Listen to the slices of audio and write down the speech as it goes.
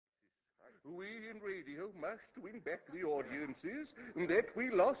We in radio must win back the audiences that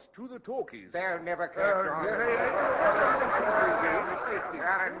we lost to the talkies. They'll never catch on. They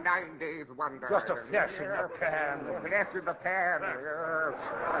are a 9 days wonder. Just a flash in the pan. A flash in the pan.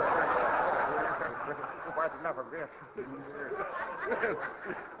 Quite enough of this.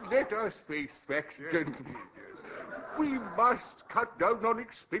 Let us face facts, gentlemen. We must cut down on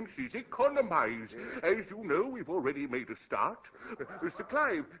expenses, economize. As you know, we've already made a start. Sir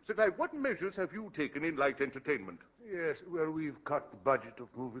Clive, what measures have you taken in light entertainment? Yes, well, we've cut the budget of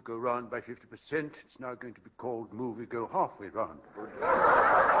Movie Go Round by 50%. It's now going to be called Movie Go Halfway Round.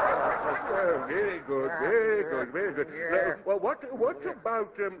 Oh, very good, very good, very good. Well, what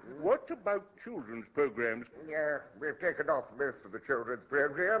about children's programs? Yeah, we've taken off most of the children's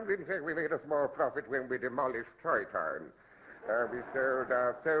programs. In fact, we made a small profit when we demolished Toy Town. We sold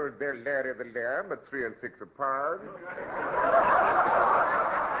their Larry the Lamb at 3 and 6 a pound.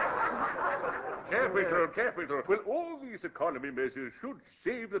 Capital. Well, all these economy measures should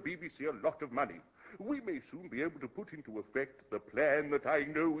save the BBC a lot of money. We may soon be able to put into effect the plan that I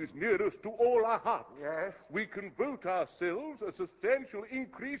know is nearest to all our hearts. Yes? We can vote ourselves a substantial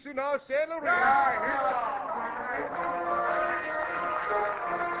increase in our salary.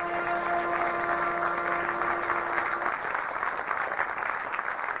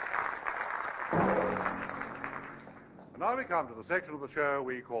 Now we come to the section of the show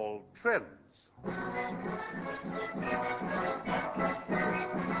we call Trends.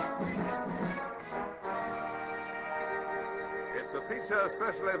 It's a feature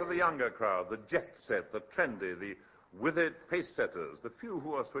especially for the younger crowd, the jet set, the trendy, the with-it pace-setters, the few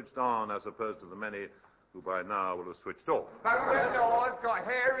who are switched on as opposed to the many who by now will have switched off. It's got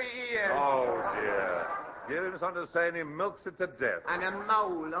hairy ears. Oh, dear. Give him something to say and he milks it to death. And a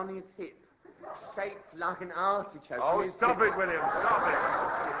mole on his hip, shaped like an artichoke. Oh, stop it, William, stop it.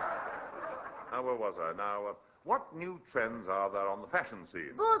 Now, where was I? Now, what new trends are there on the fashion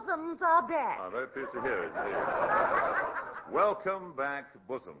scene? Bosoms are back. I'm very pleased to hear it. Welcome back,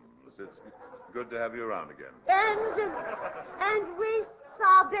 bosoms. It's good to have you around again. And waists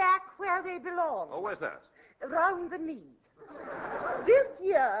are back where they belong. Oh, where's that? Round the knee. This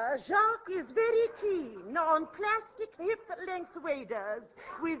year, Jacques is very keen on plastic hip-length waders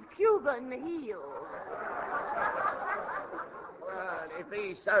with Cuban heels. Well, if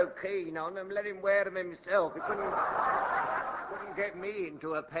he's so keen on them, let him wear them himself. He couldn't get me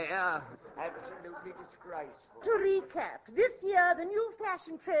into a pair. Absolutely disgraceful. To recap, this year the new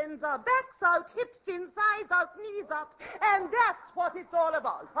fashion trends are backs out, hips in, thighs out, knees up, and that's what it's all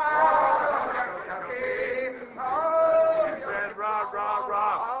about. He said, rah, rah,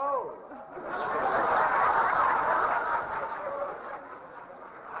 rah.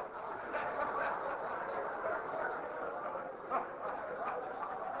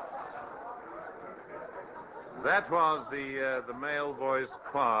 That was the male voice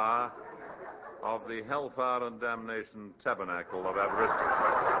choir of the Hellfire and Damnation Tabernacle of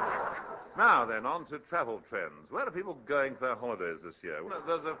Aberystwyth. Now then, on to travel trends. Where are people going for their holidays this year? Well,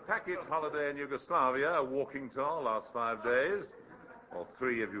 there's a package holiday in Yugoslavia, a walking tour, lasts 5 days, or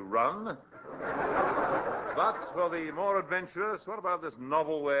 3 if you run. But for the more adventurous, what about this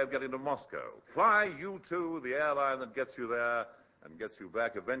novel way of getting to Moscow? Fly U2, the airline that gets you there and gets you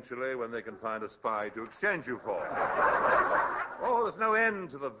back eventually when they can find a spy to exchange you for. Oh, there's no end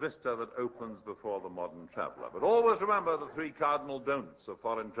to the vista that opens before the modern traveler. But always remember the 3 cardinal don'ts of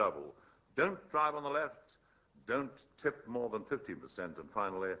foreign travel. Don't drive on the left, don't tip more than 15%, and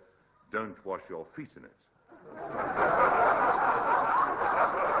finally, don't wash your feet in it.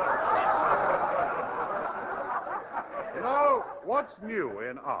 You know, what's new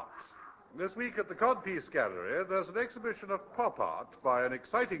in art? This week at the Codpiece Gallery, there's an exhibition of pop art by an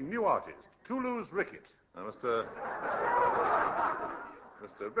exciting new artist, Toulouse Rickett. Now, Mr.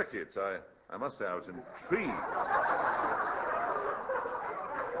 Rickett, I must say I was intrigued.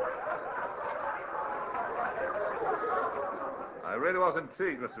 I really was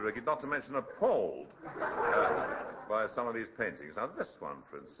intrigued, Mr. Rickett, not to mention appalled by some of these paintings. Now, this one,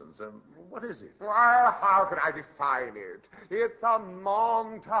 for instance, what is it? Well, how can I define it? It's a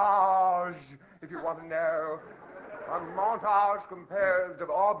montage, if you want to know. A montage composed of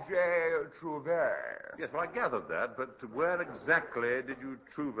objets trouvés. Yes, well, I gathered that, but where exactly did you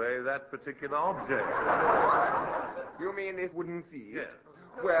trouve that particular object? You mean this wooden seat? Yes.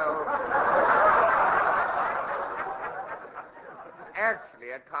 Well, actually,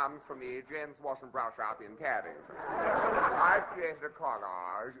 it comes from the gents' wash and brow shop in Paddington. I created a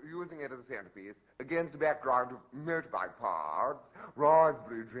collage using it as a centerpiece against a background of motorbike parts,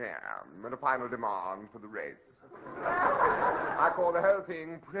 Raspberry jam, and a final demand for the rates. I call the whole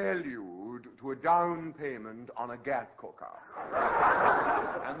thing Prelude contribute to a down payment on a gas cooker.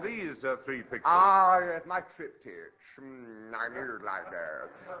 And these 3 pictures. Ah, yes, my triptych. I knew you'd like that.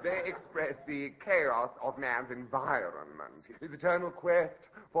 They express the chaos of man's environment, his eternal quest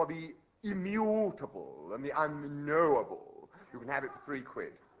for the immutable and the unknowable. You can have it for £3.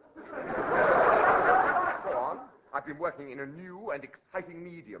 Go on. I've been working in a new and exciting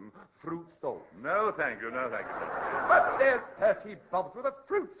medium, fruit salts. No, thank you, no, thank you. But there's 30 bobs worth of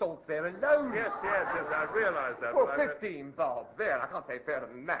fruit salts there alone. Yes, I realise that. Well, but 15 bobs there. I can't say fairer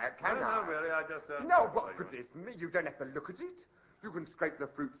than that, can I? No, really, I just... No, but goodness me, you don't have to look at it. You can scrape the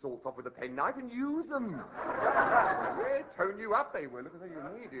fruit salts off with a penknife and use them. They tone you up, they will, because you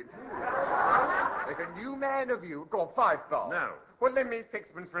need it, too. Make a new man of you. Go on, 5 bob. No. Well, lend me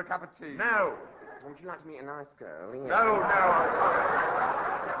 6pence for a cup of tea. No. Would you like to meet a nice girl? Yeah. No.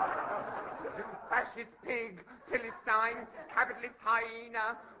 Fascist pig, Philistine, capitalist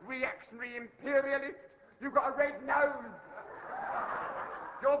hyena, reactionary imperialist. You've got a red nose.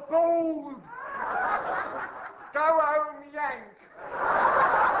 You're bald. Go home, Yank.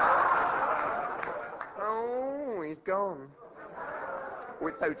 Oh, he's gone. Oh,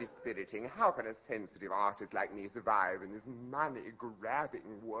 it's so dispiriting. How can a sensitive artist like me survive in this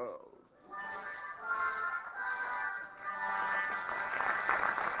money-grabbing world?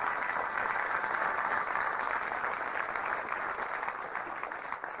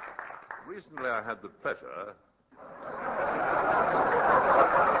 Recently I had the pleasure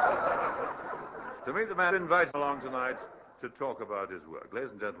to meet the man invited along tonight to talk about his work.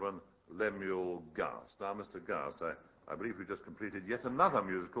 Ladies and gentlemen, Lemuel Gast. Now, Mr. Gast, I believe we just completed yet another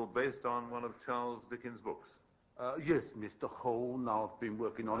musical based on one of Charles Dickens' books. Yes, Mr. Horne. I've been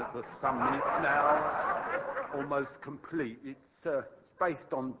working on it for some minutes now. Almost complete. It's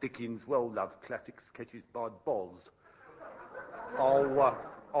based on Dickens' well-loved classic sketches by Boz.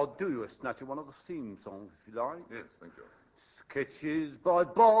 I'll do you a snatch of one of the theme songs, if you like. Yes, thank you. Sketches by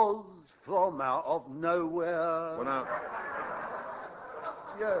Boz from out of nowhere. Well, now,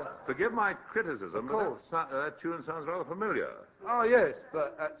 Yeah. forgive my criticism, Of but course. that tune sounds rather familiar. Oh, yes,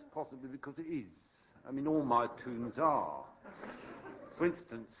 but that's possibly because it is. I mean, all my tunes are. For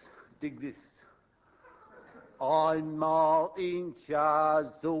instance, dig this. I'm Martin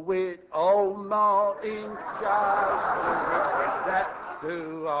Chuzzlewit, oh Martin Chuzzlewit, that's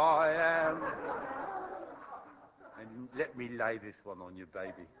who I am. And let me lay this one on you,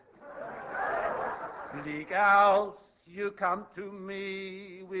 baby. Bleak house, you come to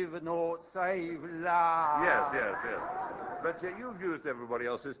me with an aught save love. Yes. But you've used everybody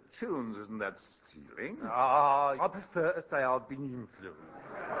else's tunes, isn't that stealing? I prefer to say I've been influenced.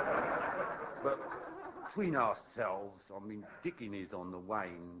 But between ourselves, I mean, Dickens is on the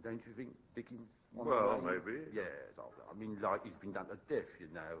wane, don't you think? Dickens on the Well, wane? maybe. Yes, I mean, like he's been done to death, you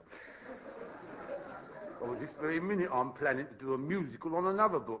know. Well, this very minute I'm planning to do a musical on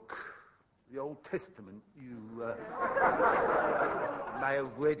another book, the Old Testament. You may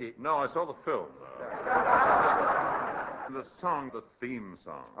have read it. No, I saw the film, The song, the theme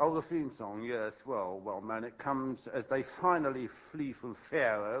song. Oh, the theme song, yes. Well, man, it comes as they finally flee from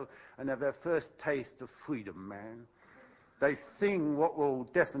Pharaoh and have their first taste of freedom, man. They sing what will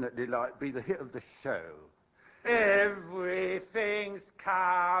definitely, be the hit of the show. Everything's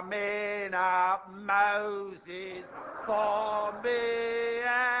coming up, Moses, for me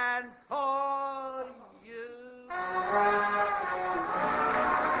and for you.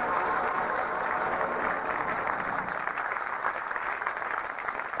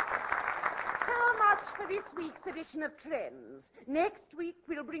 For this week's edition of Trends. Next week,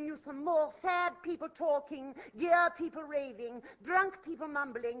 we'll bring you some more fad people talking, gear people raving, drunk people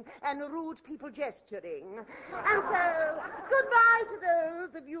mumbling, and rude people gesturing. And so, goodbye to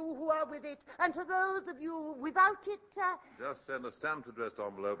those of you who are with it, and to those of you without it. Just send a stamped addressed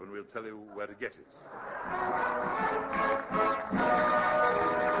envelope and we'll tell you where to get it.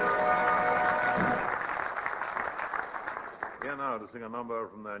 Here now to sing a number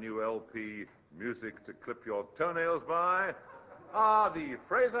from their new LP, Music to Clip Your Toenails By, are the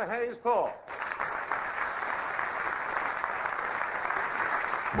Fraser Hayes Four.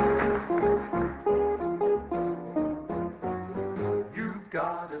 You've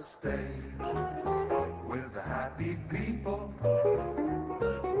got to stay with the happy people.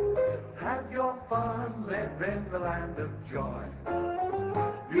 Have your fun, live in the land of joy.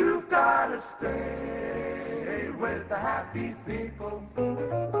 You've got to stay with the happy people.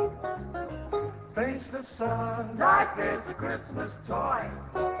 Face the sun like it's a Christmas toy.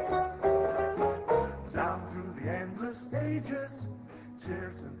 Down through the endless ages,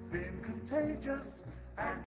 tears have been contagious. And